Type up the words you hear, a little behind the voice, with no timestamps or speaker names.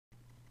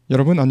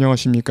여러분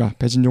안녕하십니까?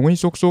 배진용의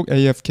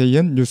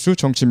쏙쏙afkn 뉴스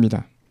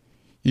정치입니다.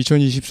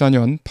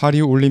 2024년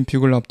파리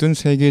올림픽을 앞둔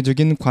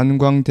세계적인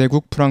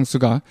관광대국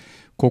프랑스가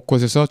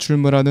곳곳에서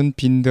출몰하는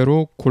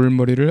빈대로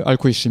골머리를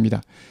앓고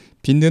있습니다.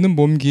 빈대는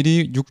몸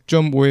길이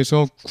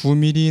 6.5에서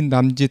 9mm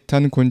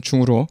남짓한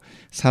곤충으로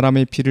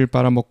사람의 피를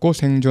빨아먹고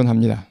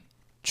생존합니다.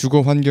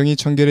 주거환경이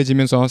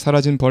청결해지면서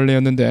사라진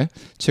벌레였는데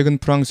최근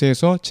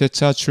프랑스에서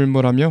재차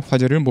출몰하며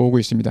화제를 모으고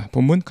있습니다.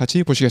 본문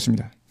같이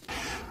보시겠습니다.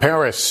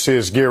 Paris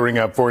is gearing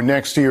up for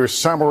next year's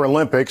Summer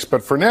Olympics,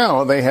 but for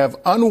now they have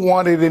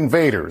unwanted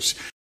invaders.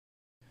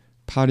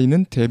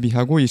 파리는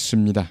대비하고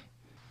있습니다.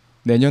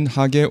 내년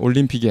하계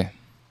올림픽에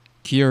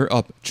gear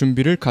up,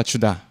 준비를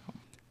갖추다.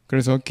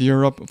 그래서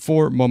gear up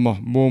for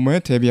뭐뭐에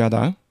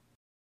대비하다.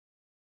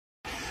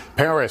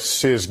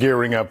 Paris is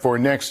gearing up for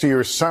next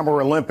year's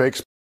Summer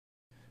Olympics.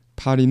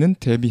 파리는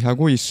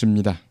대비하고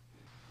있습니다.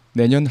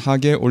 내년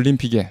하계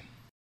올림픽에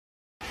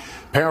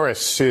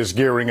Paris is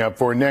gearing up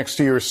for next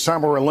year's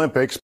Summer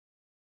Olympics.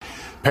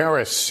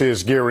 Paris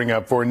is gearing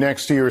up for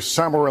next year's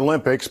Summer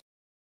Olympics.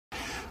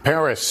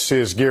 Paris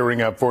is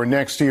gearing up for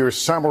next year's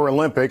Summer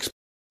Olympics.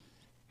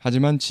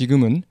 하지만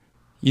지금은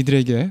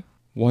이들에게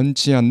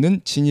원치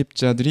않는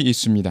침입자들이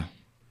있습니다.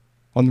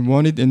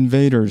 Unwanted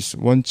invaders,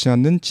 원치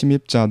않는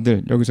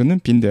침입자들. 여기서는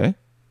빈대.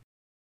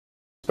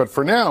 But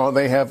for now,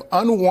 they have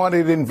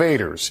unwanted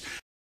invaders.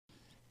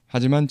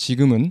 하지만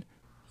지금은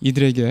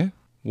이들에게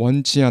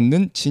원치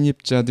않는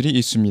침입자들이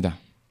있습니다.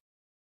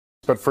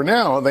 But for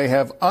now, they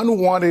have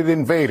unwanted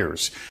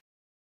invaders.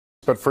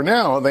 But for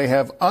now, they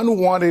have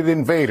unwanted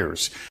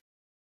invaders.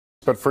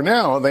 But for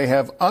now, they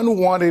have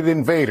unwanted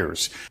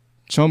invaders.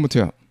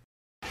 처음부터요.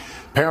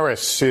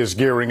 Paris is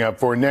gearing up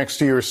for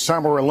next year's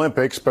Summer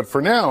Olympics, but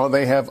for now,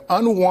 they have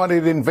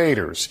unwanted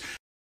invaders.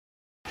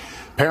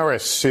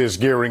 Paris is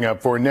gearing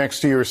up for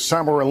next year's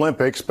Summer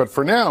Olympics, but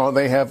for now,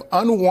 they have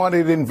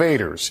unwanted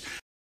invaders.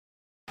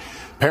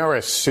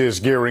 Paris is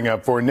gearing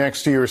up for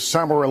next year's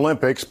Summer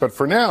Olympics, but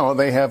for now,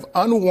 they have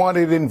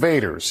unwanted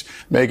invaders.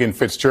 Megan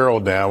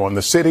Fitzgerald now on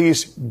the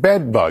city's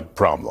bedbug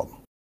problem.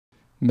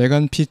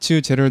 메간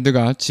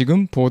피츠제럴드가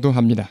지금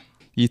보도합니다.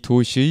 이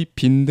도시의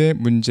빈대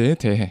문제에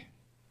대해.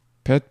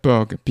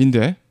 bedbug,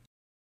 빈대.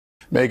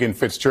 Megan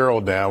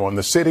Fitzgerald now on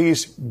the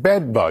city's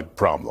bedbug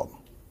problem.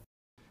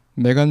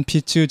 메간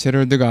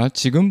피츠제럴드가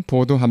지금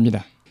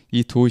보도합니다.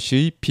 이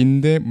도시의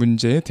빈대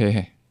문제에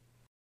대해.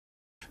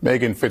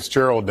 Megan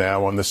Fitzgerald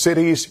now on the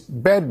city's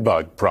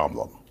bedbug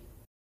problem.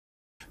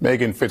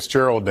 Megan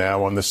Fitzgerald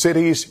now on the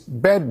city's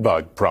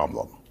bedbug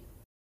problem.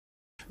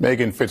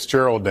 Megan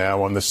Fitzgerald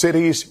now on the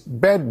city's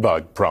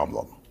bedbug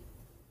problem.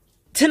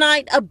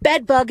 Tonight, a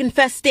bedbug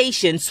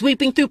infestation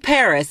sweeping through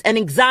Paris and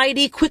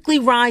anxiety quickly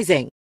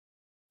rising.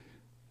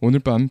 오늘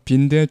밤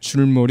빈대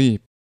출몰이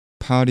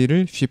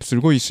파리를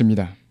휩쓸고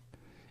있습니다.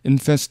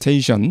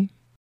 infestation,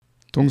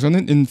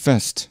 동사는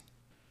infest,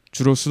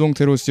 주로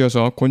수동태로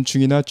쓰여서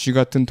곤충이나 쥐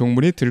같은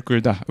동물이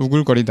들끓다,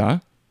 우글거리다.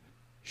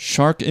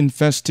 Shark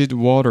infested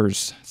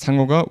waters,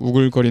 상어가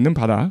우글거리는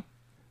바다.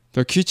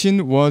 The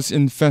kitchen was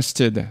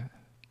infested,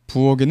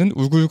 부엌에는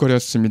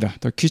우글거렸습니다.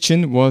 The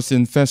kitchen was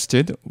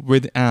infested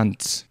with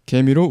ants,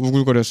 개미로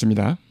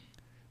우글거렸습니다.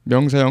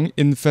 명사형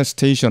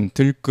infestation,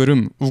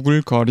 들끓음,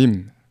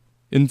 우글거림.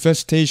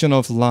 infestation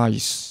of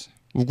lice,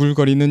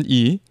 우글거리는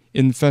이.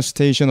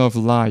 infestation of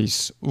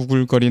lice,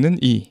 우글거리는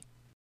이.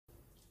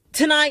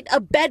 Tonight, a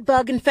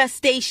bedbug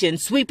infestation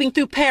sweeping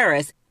through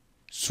Paris.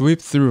 sweep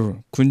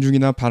through,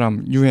 군중이나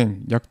바람,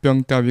 유행,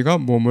 약병 따위가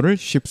몸을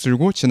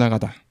휩쓸고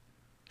지나가다.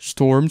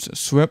 Storms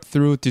swept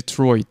through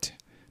Detroit.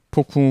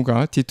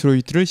 폭풍우가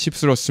디트로이트를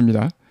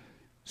휩쓸었습니다.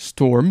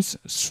 Storms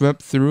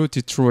swept through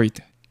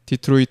Detroit.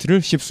 디트로이트를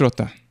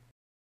휩쓸었다.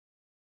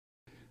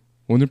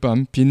 오늘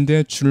밤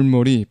빈대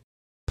출몰이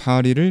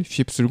파리를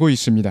휩쓸고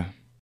있습니다.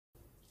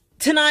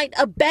 Tonight,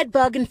 a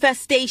bedbug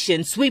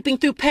infestation sweeping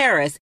through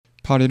Paris.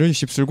 파리를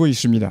휩쓸고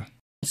있습니다.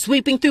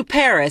 Sweeping through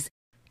Paris.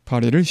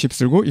 파리를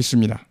휩쓸고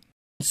있습니다.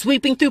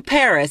 Sweeping through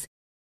Paris.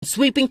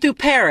 Sweeping through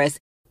Paris.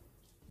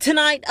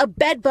 Tonight, a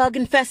bedbug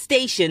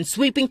infestation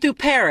sweeping through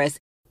Paris.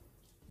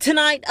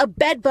 Tonight, a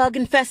bedbug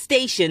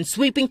infestation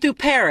sweeping through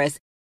Paris.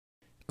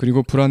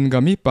 그리고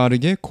불안감이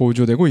빠르게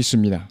고조되고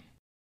있습니다.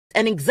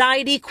 And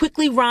anxiety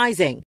quickly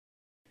rising.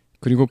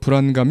 그리고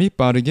불안감이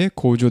빠르게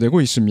고조되고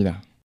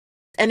있습니다.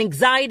 And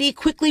anxiety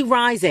quickly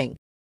rising.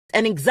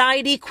 And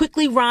anxiety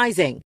quickly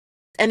rising.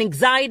 And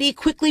anxiety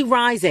quickly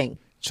rising.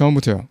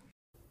 처음부터요.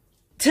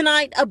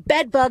 Tonight, a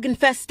bedbug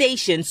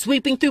infestation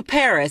sweeping through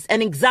Paris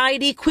and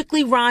anxiety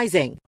quickly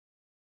rising.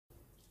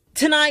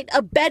 Tonight,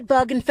 a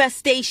bedbug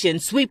infestation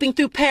sweeping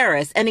through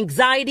Paris and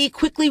anxiety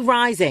quickly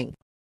rising.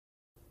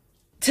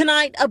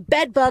 Tonight, a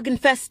bedbug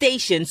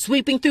infestation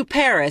sweeping through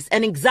Paris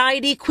and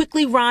anxiety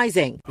quickly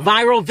rising.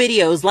 Viral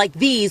videos like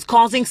these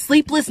causing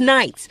sleepless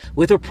nights,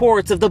 with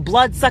reports of the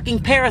blood-sucking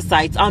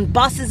parasites on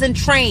buses and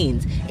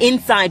trains,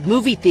 inside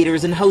movie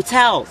theaters and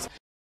hotels.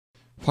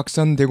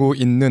 확산되고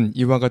있는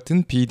이와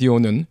같은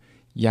비디오는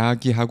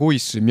야기하고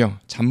있으며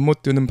잠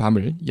못 드는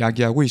밤을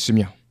야기하고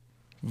있으며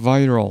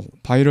viral,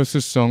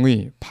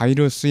 바이러스성의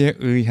바이러스에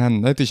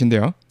의한의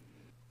뜻인데요.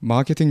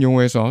 마케팅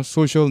용어에서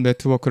소셜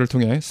네트워크를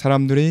통해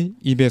사람들이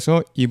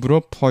입에서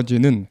입으로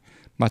퍼지는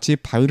마치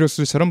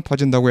바이러스처럼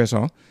퍼진다고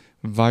해서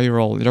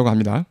viral이라고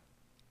합니다.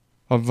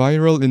 A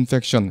viral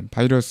infection,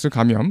 바이러스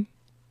감염.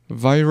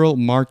 viral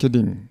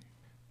marketing,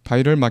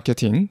 바이럴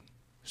마케팅.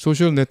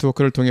 소셜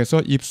네트워크를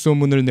통해서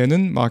입소문을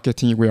내는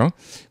마케팅이고요.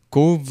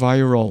 go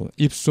viral,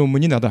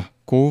 입소문이 나다.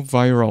 go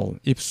viral,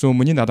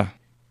 입소문이 나다.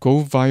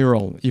 go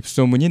viral,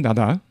 입소문이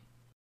나다.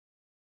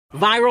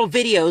 Viral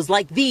videos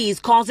like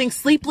these causing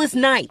sleepless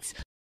nights.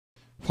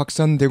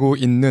 확산되고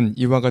있는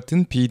이와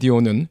같은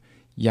비디오는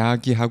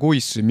야기하고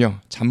있으며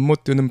잠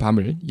못 드는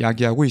밤을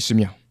야기하고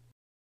있으며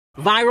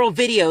Viral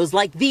videos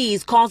like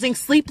these causing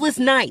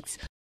sleepless nights.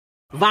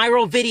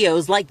 Viral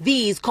videos like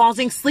these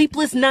causing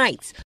sleepless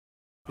nights.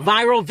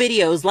 Viral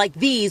videos like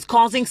these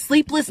causing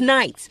sleepless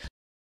nights.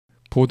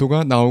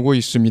 보도가 나오고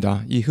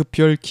있습니다. 이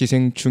흡혈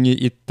기생충이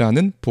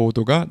있다는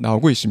보도가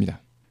나오고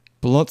있습니다.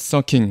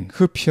 bloodsucking,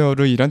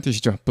 흡혈의란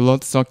뜻이죠.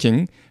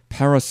 bloodsucking,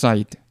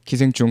 parasite,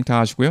 기생충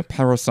다 아시고요.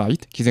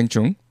 parasite,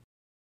 기생충.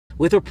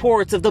 With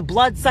reports of the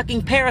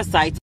blood-sucking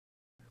parasites.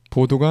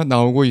 보도가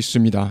나오고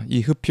있습니다.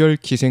 이 흡혈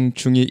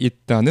기생충이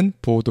있다는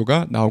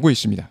보도가 나오고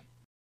있습니다.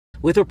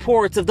 With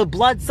reports of the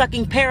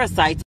blood-sucking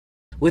parasites.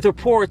 With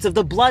reports of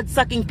the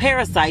blood-sucking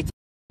parasites.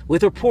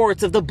 With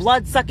reports of the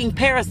blood-sucking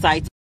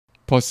parasites.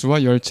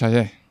 버스와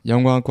열차에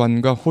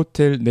영화관과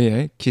호텔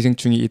내에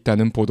기생충이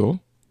있다는 보도.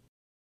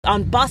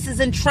 On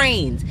buses and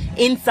trains,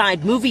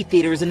 inside movie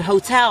theaters and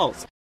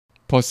hotels.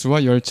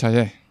 버스와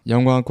열차에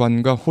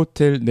영화관과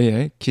호텔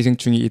내에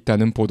기생충이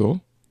있다는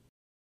보도.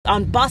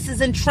 On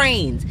buses and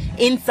trains,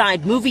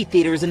 inside movie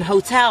theaters and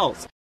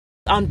hotels.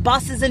 On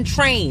buses and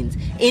trains,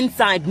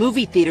 inside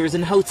movie theaters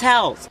and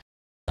hotels.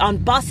 On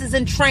buses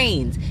and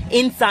trains,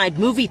 inside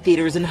movie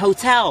theaters and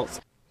hotels.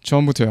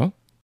 처음부터요.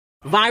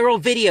 Viral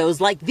videos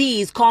like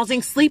these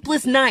causing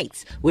sleepless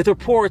nights, with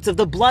reports of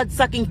the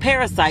blood-sucking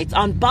parasites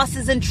on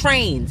buses and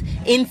trains,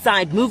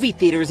 inside movie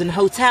theaters and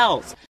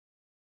hotels.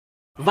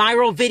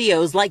 Viral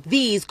videos like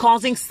these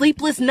causing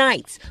sleepless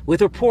nights,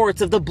 with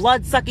reports of the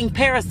blood-sucking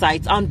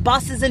parasites on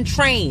buses and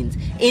trains,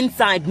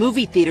 inside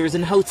movie theaters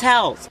and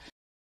hotels.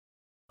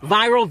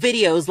 Viral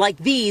videos like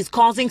these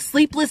causing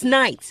sleepless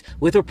nights,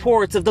 with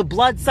reports of the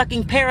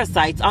blood-sucking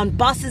parasites on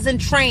buses and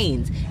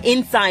trains,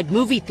 inside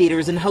movie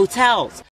theaters and hotels.